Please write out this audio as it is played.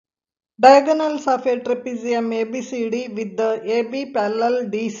Diagonals of a trapezium ABCD with the AB parallel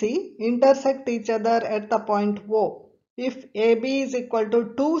DC intersect each other at the point O. If AB is equal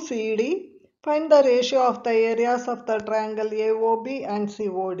to 2CD, find the ratio of the areas of the triangle AOB and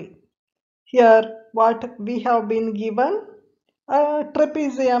COD. Here what we have been given, a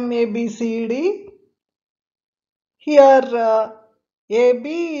trapezium ABCD. Here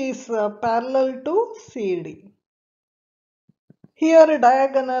AB is parallel to CD. Here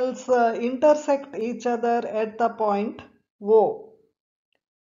diagonals intersect each other at the point O,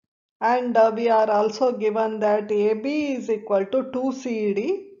 and we are also given that AB is equal to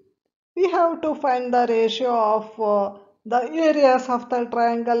 2CD. We have to find the ratio of the areas of the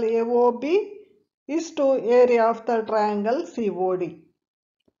triangle AOB is to area of the triangle COD.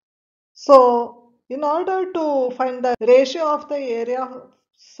 So, in order to find the ratio of the areas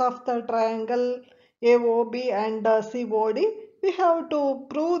of the triangle AOB and COD, we have to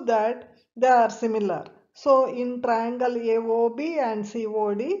prove that they are similar. So, in triangle AOB and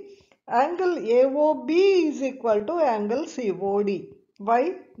COD, angle AOB is equal to angle COD.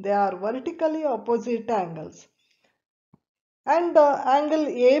 Why? They are vertically opposite angles. And angle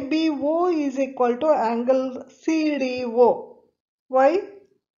ABO is equal to angle CDO. Why?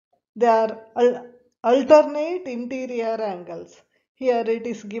 They are alternate interior angles. Here it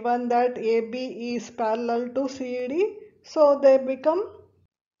is given that AB is parallel to CD, so they become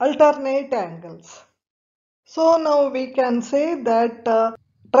alternate angles. So now we can say that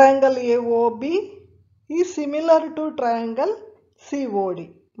triangle AOB is similar to triangle COD.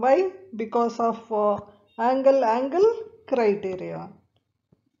 Why? Because of angle criteria.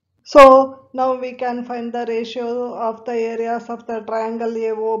 So now we can find the ratio of the areas of the triangle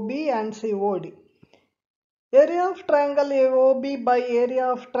AOB and COD. Area of triangle AOB by area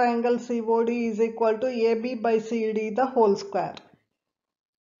of triangle COD is equal to AB by CD the whole square.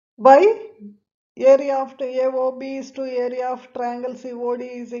 Why? Area of AOB is to area of triangle COD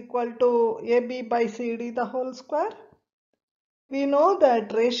is equal to AB by CD the whole square. We know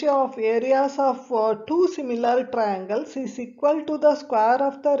that ratio of areas of two similar triangles is equal to the square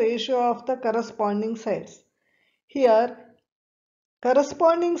of the ratio of the corresponding sides. Here,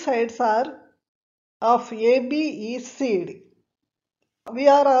 corresponding sides are of AB is CD. We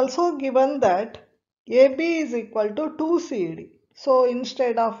are also given that AB is equal to 2CD. So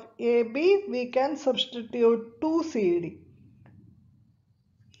instead of AB, we can substitute 2CD.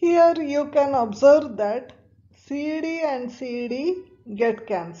 Here you can observe that CD and CD get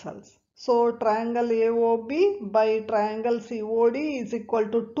cancels. So triangle AOB by triangle COD is equal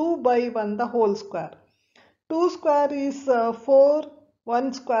to 2 by 1 the whole square. 2 square is 4,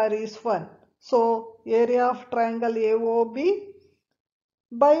 1 square is 1. So area of triangle AOB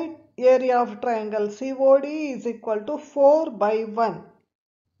by area of triangle COD is equal to 4 by 1.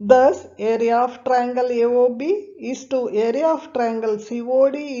 Thus, area of triangle AOB is to area of triangle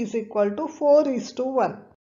COD is equal to 4:1.